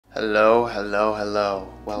Hello, hello,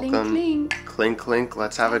 hello. Welcome. Clink, clink. Clink, clink.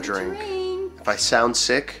 Let's have a drink. If I sound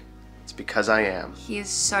sick, it's because I am. He is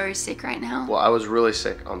so sick right now. Well, I was really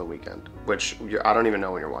sick on the weekend, which I don't even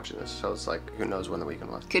know when you're watching this, so it's like, who knows when the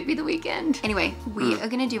weekend was. Could be the weekend. Anyway, we are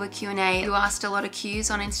going to do a Q&A. You asked a lot of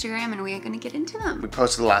Qs on Instagram and we are going to get into them. We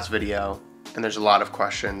posted the last video, and there's a lot of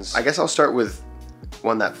questions. I guess I'll start with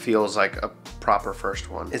one that feels like a proper first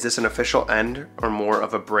one. Is this an official end or more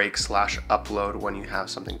of a break / upload when you have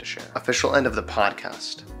something to share? Official end of the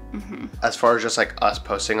podcast. As far as just like us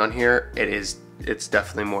posting on here, it's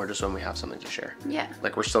definitely more just when we have something to share. Yeah.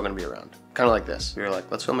 Like we're still gonna be around. Kind of like this. We were like,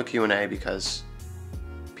 let's film a Q&A because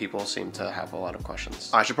people seem to have a lot of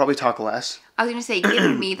questions. I should probably talk less. I was going to say,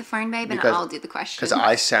 give me the phone, babe, and I'll do the question. Because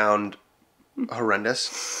I sound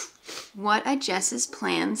horrendous. What are Jess's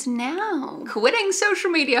plans now? Quitting social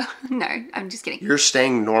media. No, I'm just kidding. You're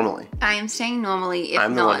staying normally. I am staying normally, if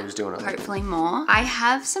I'm the not, one who's doing it. Hopefully more. I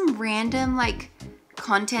have some random like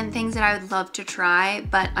content things that I would love to try,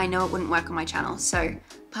 but I know it wouldn't work on my channel. So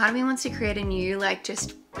part of me wants to create a new like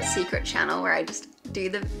just secret channel where I just do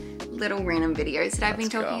the little random videos that I've been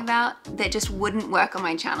talking about that just wouldn't work on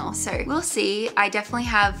my channel. So we'll see. I definitely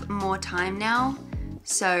have more time now.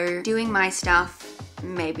 So doing my stuff,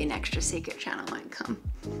 maybe an extra secret channel might come.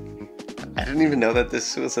 I didn't even know that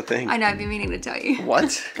this was a thing. I know, I've been meaning to tell you.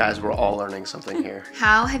 What? Guys, we're all learning something here.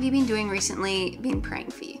 How have you been doing recently? Been praying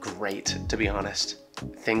for you. Great, to be honest.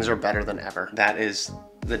 Things are better than ever. That is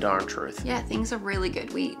the darn truth. Yeah, things are really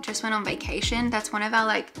good. We just went on vacation. That's one of our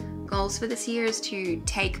like goals for this year, is to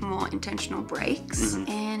take more intentional breaks.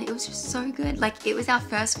 And it was just so good. Like it was our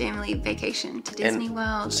first family vacation to Disney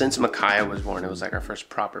World. Since Micaiah was born, it was like our first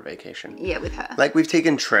proper vacation. Yeah, with her. Like we've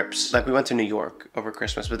taken trips. Like we went to New York over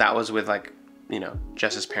Christmas, but that was with like, you know,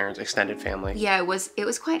 Jess's parents, extended family. Yeah, it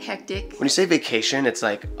was quite hectic. When you say vacation, it's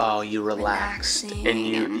like, oh, you relaxed Relaxing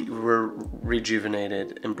and you were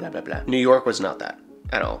rejuvenated and blah, blah, blah. New York was not that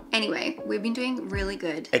at all. Anyway, we've been doing really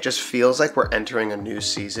good. It just feels like we're entering a new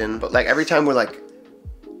season. But like every time we're like,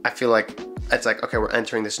 I feel like it's like, okay, we're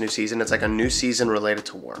entering this new season. It's like a new season related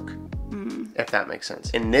to work, if that makes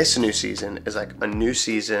sense. And this new season is like a new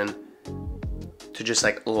season to just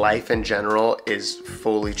like life in general is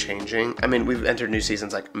fully changing. I mean, we've entered new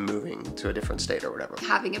seasons like moving to a different state or whatever.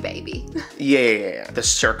 Having a baby. Yeah. The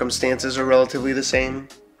circumstances are relatively the same,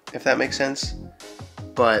 if that makes sense.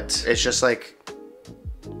 But it's just like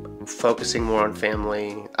focusing more on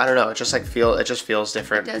family. I don't know, it just feels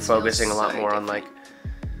different. Focusing a lot more on like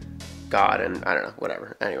God and I don't know,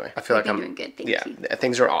 whatever. Anyway, I feel like I'm doing good, thank you. you.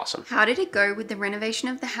 Things are awesome. How did it go with the renovation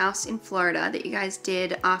of the house in Florida that you guys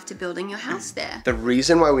did after building your house there? The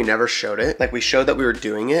reason why we never showed it, like we showed that we were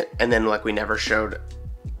doing it and then like we never showed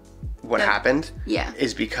what happened,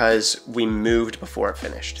 is because we moved before it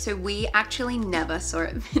finished. So we actually never saw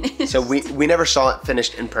it finished. So we never saw it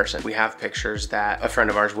finished in person. We have pictures that a friend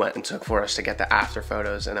of ours went and took for us to get the after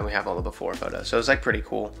photos, and then we have all the before photos. So it was like pretty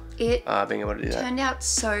cool being able to do that. Turned out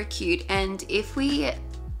so cute, and if we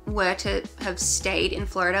were to have stayed in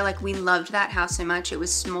Florida, like we loved that house so much. It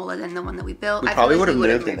was smaller than the one that we built. We probably would have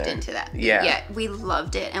moved into that. Yeah, we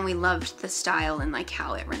loved it, and we loved the style and like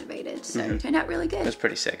how it renovated. So it turned out really good. It was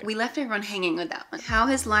pretty sick. We left everyone hanging with that one. How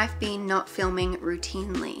has life been not filming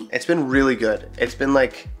routinely? It's been really good. It's been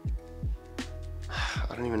like,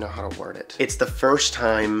 I don't even know how to word it. It's the first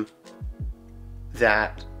time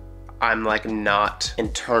that I'm like not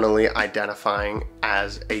internally identifying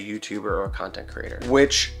as a YouTuber or a content creator,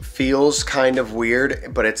 which feels kind of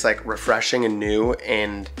weird, but it's like refreshing and new.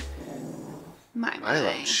 And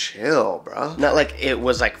Milo, chill, bro. Not like it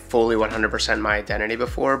was like fully 100% my identity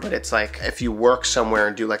before, but it's like if you work somewhere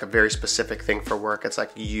and do like a very specific thing for work, it's like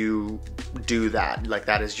you do that, like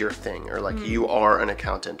that is your thing, or like you are an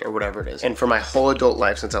accountant or whatever it is. And for my whole adult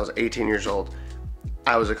life, since I was 18 years old,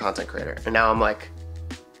 I was a content creator. And now I'm like,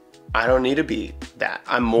 I don't need to be that.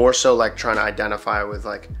 I'm more so like trying to identify with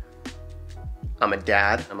like, I'm a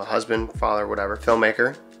dad, I'm a husband, father, whatever,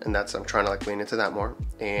 filmmaker, and I'm trying to like lean into that more.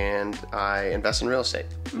 And I invest in real estate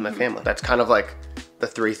with my family. That's kind of like the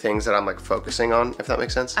three things that I'm like focusing on, if that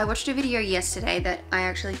makes sense. I watched a video yesterday that I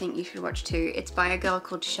actually think you should watch too. It's by a girl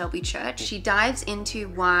called Shelby Church. She dives into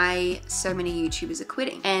why so many YouTubers are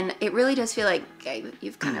quitting. And it really does feel like, Gabe,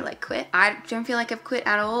 you've kind of like quit. I don't feel like I've quit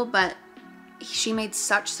at all, but she made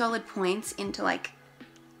such solid points into like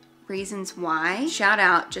reasons why. Shout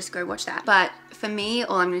out, just go watch that. But for me,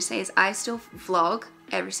 all I'm gonna say is I still vlog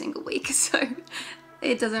every single week, so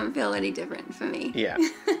it doesn't feel any different for me. Yeah.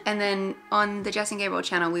 And then on the Jess and Gabriel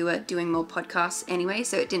channel, we were doing more podcasts anyway,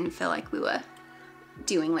 so it didn't feel like we were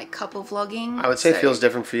doing like couple vlogging. I would say it feels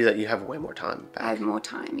different for you that you have way more time back. I have more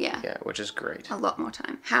time, yeah. Yeah, which is great. A lot more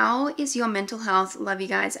time. How is your mental health? Love you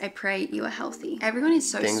guys. I pray you are healthy. Everyone is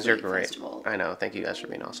so Things sweet, are great. first of all. I know. Thank you guys for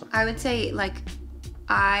being awesome. I would say, like,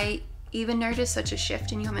 I even noticed such a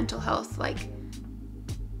shift in your mental health. Like,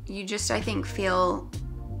 you just, I think, feel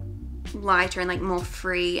lighter and like more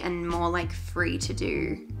free and more like free to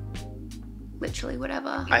do literally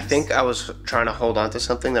whatever. I think I was trying to hold on to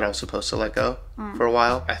something that I was supposed to let go for a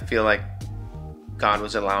while. I feel like God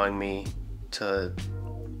was allowing me to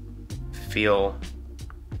feel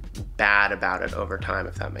bad about it over time,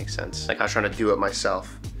 if that makes sense. Like I was trying to do it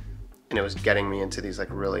myself and it was getting me into these like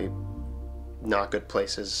really not good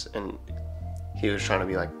places, and he was trying to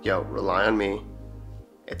be like, yo, rely on me.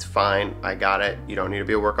 It's fine. I got it. You don't need to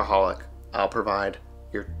be a workaholic. I'll provide.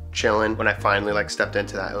 You're chilling. When I finally like stepped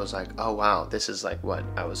into that, it was like, oh wow, this is like what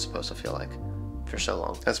I was supposed to feel like for so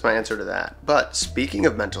long. That's my answer to that. But speaking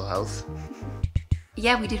of mental health,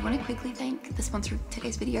 yeah, we did want to quickly thank the sponsor of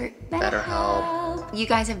today's video, BetterHelp. You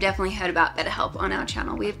guys have definitely heard about BetterHelp on our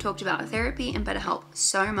channel. We have talked about therapy and BetterHelp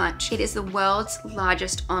so much. It is the world's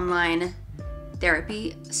largest online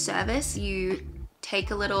therapy service. You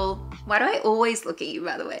take a little, why do I always look at you,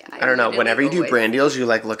 by the way? I don't know. Whenever you do brand deals, you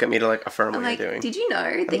like look at me to like affirm what like, you're doing. Did you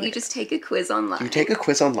know that you just take a quiz online? You take a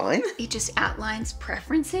quiz online? It just outlines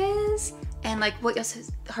preferences and like what you're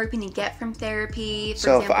hoping to get from therapy.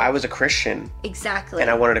 So example, if I was a Christian, exactly,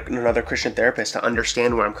 and I wanted another Christian therapist to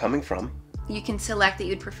understand where I'm coming from, you can select that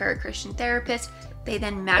you'd prefer a Christian therapist. They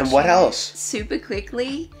then match and what you else? Super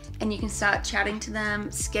quickly, and you can start chatting to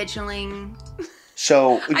them, scheduling.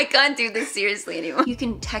 So I can't do this seriously anymore. You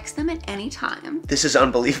can text them at any time. This is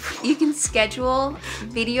unbelievable. You can schedule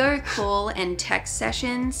video call and text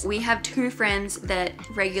sessions. We have 2 friends that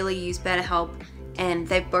regularly use BetterHelp, and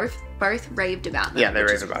they've both raved about them. Yeah, they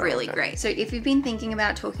rave about it. Really great. So if you've been thinking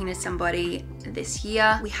about talking to somebody this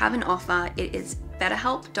year, we have an offer. It is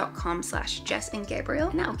betterhelp.com/Jess and Gabriel,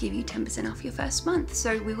 and that will give you 10% off your first month.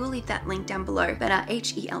 So we will leave that link down below.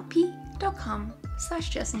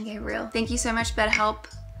 betterhelp.com/Jess and Gabriel. Thank you so much, BetterHelp,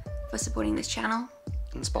 for supporting this channel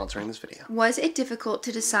and sponsoring this video. Was it difficult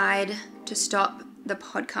to decide to stop the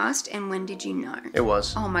podcast, and when did you know? It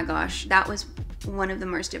was. Oh my gosh, that was one of the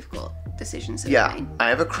most difficult decisions that I made. I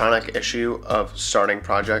have a chronic issue of starting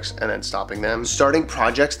projects and then stopping them. Starting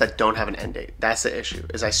projects that don't have an end date. That's the issue.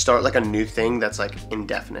 Is I start like a new thing that's like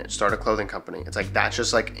indefinite. Start a clothing company. It's like that's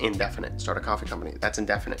just like indefinite. Start a coffee company. That's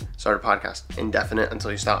indefinite. Start a podcast. Indefinite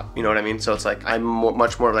until you stop. You know what I mean? So it's like I'm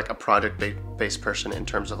much more of like a project-based person in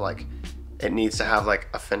terms of like it needs to have like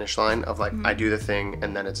a finish line of like I do the thing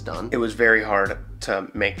and then it's done. It was very hard to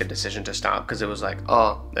make the decision to stop because it was like,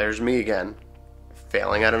 oh, there's me again,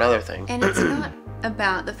 failing at another thing. And it's not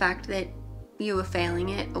about the fact that you were failing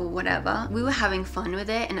it or whatever. We were having fun with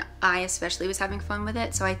it, and I especially was having fun with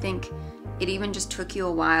it. So I think it even just took you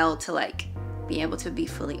a while to like be able to be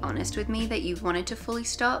fully honest with me that you wanted to fully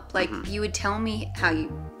stop. Like you would tell me how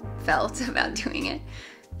you felt about doing it,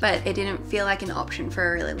 but it didn't feel like an option for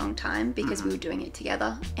a really long time because we were doing it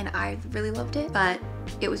together and I really loved it. But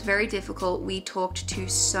it was very difficult. We talked to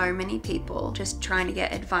so many people just trying to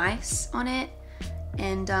get advice on it.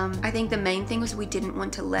 And I think the main thing was we didn't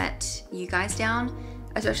want to let you guys down,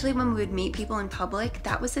 especially when we would meet people in public.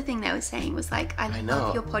 That was the thing they were saying was like, I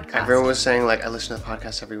love your podcast. Everyone was saying like, I listen to the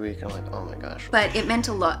podcast every week. And I'm like, oh my gosh. But it meant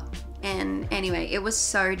a lot. And anyway, it was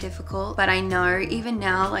so difficult. But I know even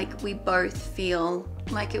now, like we both feel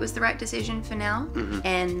like it was the right decision for now.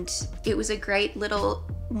 And it was a great little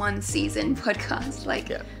 1 season podcast. Like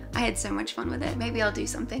I had so much fun with it. Maybe I'll do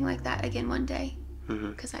something like that again one day.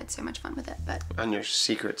 Because I had so much fun with it. But on your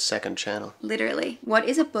secret second channel. Literally. What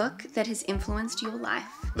is a book that has influenced your life?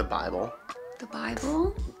 The Bible. The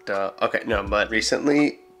Bible? Duh. Okay, no, but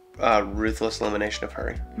recently, Ruthless Elimination of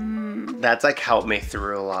Hurry. That's like helped me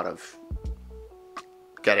through a lot of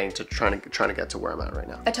getting to trying to get to where I'm at right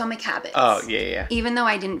now. Atomic Habits. Oh, yeah. Even though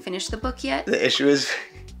I didn't finish the book yet. The issue is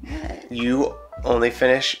you only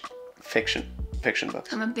finish fiction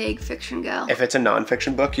books. I'm a big fiction girl. If it's a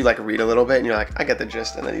non-fiction book, you like read a little bit and you're like, I get the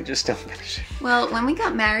gist, and then you just don't finish it. Well, when we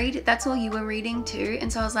got married, that's all you were reading too.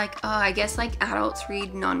 And so I was like, oh, I guess like adults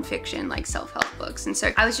read non-fiction, like self-help books. And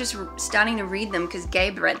so I was just starting to read them because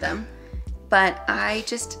Gabe read them. But I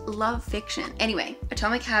just love fiction. Anyway,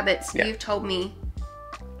 Atomic Habits, you've told me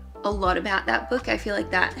a lot about that book. I feel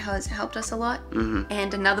like that has helped us a lot.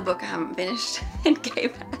 And another book I haven't finished and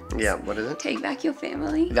Gabe has. Yeah, what is it? Take Back Your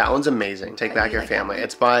Family. That one's amazing. Take Back Your Family.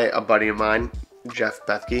 It's by a buddy of mine. Jeff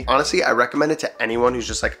Bethke. Honestly, I recommend it to anyone who's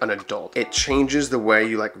just like an adult. It changes the way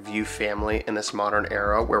you like view family in this modern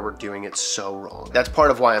era where we're doing it so wrong. That's part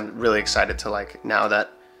of why I'm really excited to like, now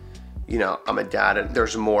that, you know, I'm a dad and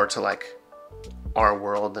there's more to like our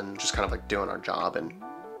world than just kind of like doing our job and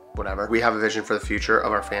whatever. We have a vision for the future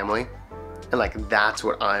of our family, and like that's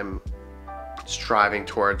what I'm striving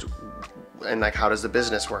towards. And like, how does the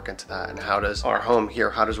business work into that? And how does our home here,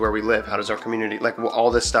 how does where we live, how does our community, like all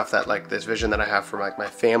this stuff that like this vision that I have for like my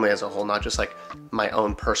family as a whole, not just like my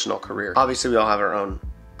own personal career. Obviously we all have our own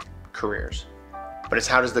careers, but it's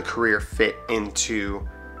how does the career fit into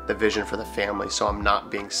the vision for the family, so I'm not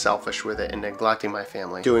being selfish with it and neglecting my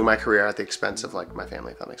family, doing my career at the expense of like my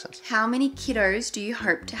family, if that makes sense. How many kiddos do you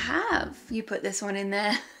hope to have? You put this one in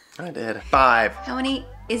there. I did. 5. How many?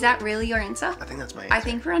 Is that really your answer? I think that's my answer. I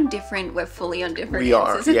think we're fully on different We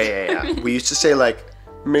are. answers. Yeah. We used to say like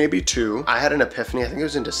maybe 2. I had an epiphany, I think it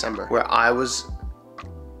was in December, where I was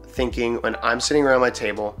thinking, when I'm sitting around my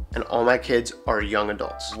table and all my kids are young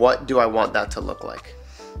adults, what do I want that to look like?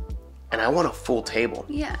 And I want a full table.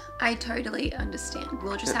 Yeah, I totally understand.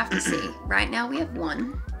 We'll just have to see. Right now we have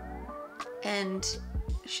 1, and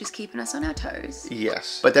she's keeping us on our toes.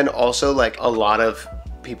 Yes. But then also like a lot of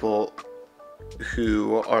people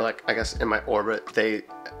who are like, I guess in my orbit, they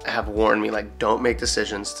have warned me like, don't make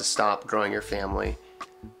decisions to stop growing your family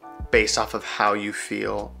based off of how you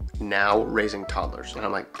feel now raising toddlers. And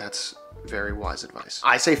I'm like, that's very wise advice.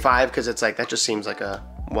 I say 5 because it's like, that just seems like a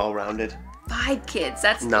well-rounded 5 kids,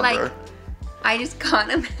 that's number. Like, I just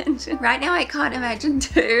can't imagine. Right now I can't imagine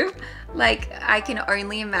 2. Like, I can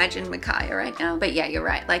only imagine Micaiah right now. But yeah, you're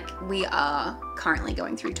right. Like, we are currently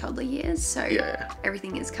going through toddler years, so yeah.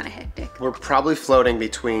 Everything is kind of hectic. We're probably floating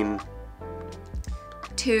between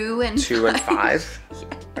 2 and 5. Yeah.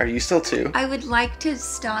 Are you still 2? I would like to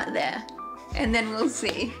start there, and then we'll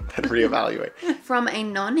see. Then reevaluate. From a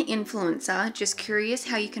non-influencer, just curious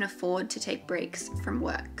how you can afford to take breaks from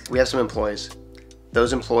work. We have some employees.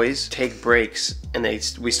 Those employees take breaks and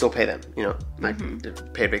we still pay them, you know, like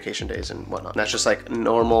paid vacation days and whatnot. That's just like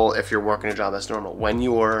normal. If you're working a job, that's normal. When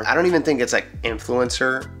you're, I don't even think it's like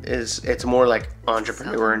influencer it's more like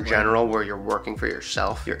entrepreneur in general, where you're working for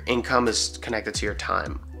yourself. Your income is connected to your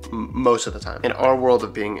time most of the time. In our world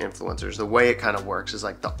of being influencers, the way it kind of works is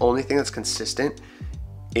like the only thing that's consistent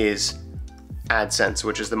is AdSense,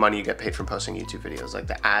 which is the money you get paid from posting YouTube videos, like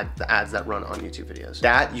the ads that run on YouTube videos.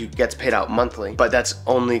 That you gets paid out monthly, but that's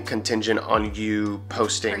only contingent on you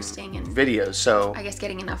posting and videos. So I guess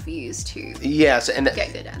getting enough views to yes, and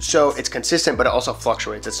get good ads. So it's consistent, but it also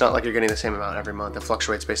fluctuates. It's not like you're getting the same amount every month. It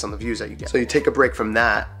fluctuates based on the views that you get. So you take a break from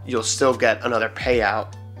that, you'll still get another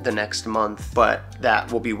payout the next month, but that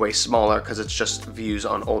will be way smaller because it's just views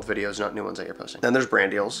on old videos, not new ones that you're posting. Then there's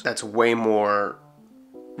brand deals. That's way more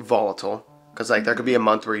volatile. Because like there could be a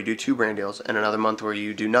month where you do 2 brand deals and another month where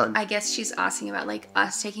you do none. I guess she's asking about like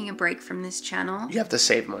us taking a break from this channel. You have to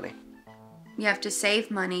save money. You have to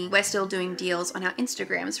save money. We're still doing deals on our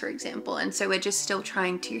Instagrams, for example. And so we're just still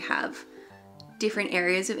trying to have different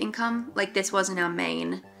areas of income. Like this wasn't our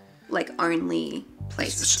main, like only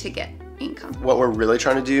place to get income. What we're really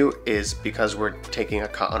trying to do is, because we're taking a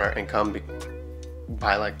cut on our income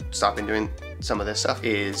by like stopping doing some of this stuff,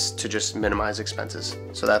 is to just minimize expenses.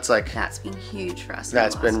 So that's been huge for us.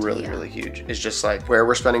 That's been really huge. It's just like where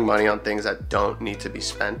we're spending money on things that don't need to be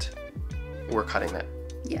spent, we're cutting that.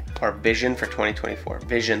 Yeah. Our vision for 2024.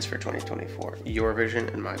 Visions for 2024. Your vision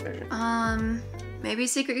and my vision. Maybe a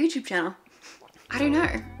secret YouTube channel. I don't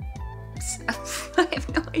know. I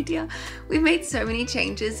have no idea. We've made so many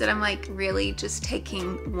changes that I'm like really just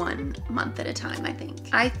taking 1 month at a time, I think.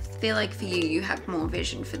 I feel like for you, you have more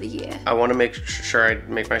vision for the year. I want to make sure I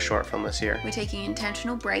make my short film this year. We're taking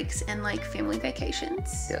intentional breaks and like family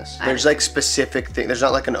vacations. Yes. There's like specific things. There's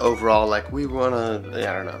not like an overall like we want to,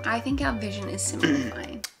 I don't know. I think our vision is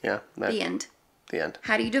simplifying. Yeah. The end. The end.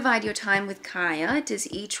 How do you divide your time with Kaya?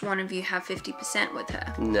 Does each one of you have 50% with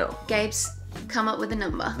her? No. Gabe's come up with a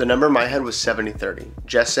number. The number in my head was 70-30.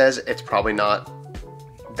 Jess says it's probably not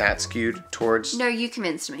that skewed towards... No, you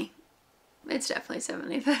convinced me. It's definitely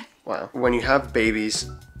 70-30. Wow. When you have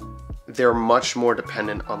babies, they're much more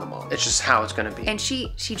dependent on the mom. It's just how it's gonna be. And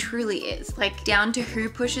she truly is. Like, down to who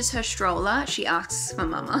pushes her stroller, she asks for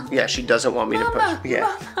mama. Yeah, she doesn't want me to push.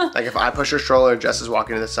 Yeah. Mama. Like, if I push her stroller and Jess is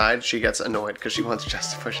walking to the side, she gets annoyed because she wants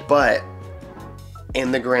Jess to push it. But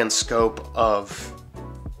in the grand scope of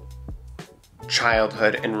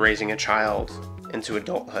childhood and raising a child into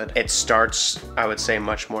adulthood, it starts, I would say,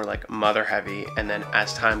 much more like mother heavy, and then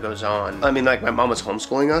as time goes on, I mean, like my mom was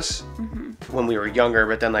homeschooling us, when we were younger,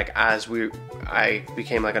 but then like I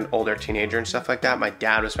became like an older teenager and stuff like that, my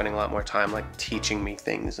dad was spending a lot more time like teaching me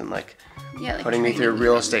things and like putting me through a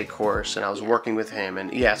real estate course, and I was working with him,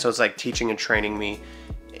 and so it's like teaching and training me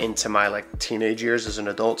into my like teenage years as an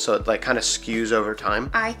adult, so it like kind of skews over time.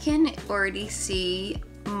 I can already see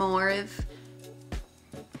more of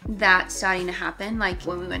that starting to happen. Like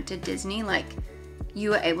when we went to Disney, like you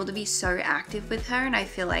were able to be so active with her, and I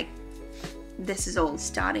feel like this is all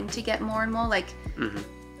starting to get more and more like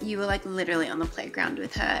you were like literally on the playground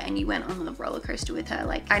with her, and you went on the roller coaster with her.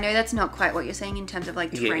 Like I know that's not quite what you're saying in terms of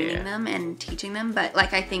like training them and teaching them, but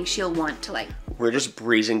like I think she'll want to like. We're just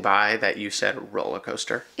breezing by that you said roller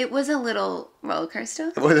coaster. It was a little roller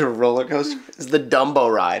coaster. Was it a roller coaster? It's the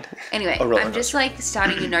Dumbo ride. Anyway, I'm just like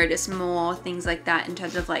starting to notice more things like that in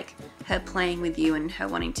terms of like her playing with you and her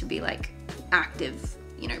wanting to be like active,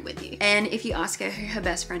 you know, with you. And if you ask her who her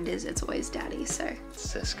best friend is, it's always Daddy, so.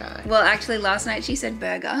 It's this guy. Well, actually last night she said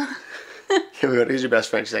Burger. Who's your best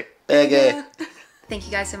friend? She's like, Burger. Thank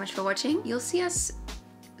you guys so much for watching. You'll see us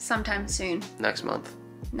sometime soon. Next month.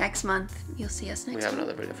 Next month, you'll see us next We have month.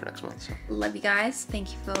 another video for next month. So. Love you guys.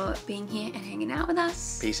 Thank you for being here and hanging out with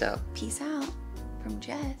us. Peace out. Peace out from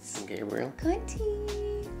Jess Gabriel.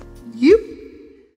 Gabriel. Yep.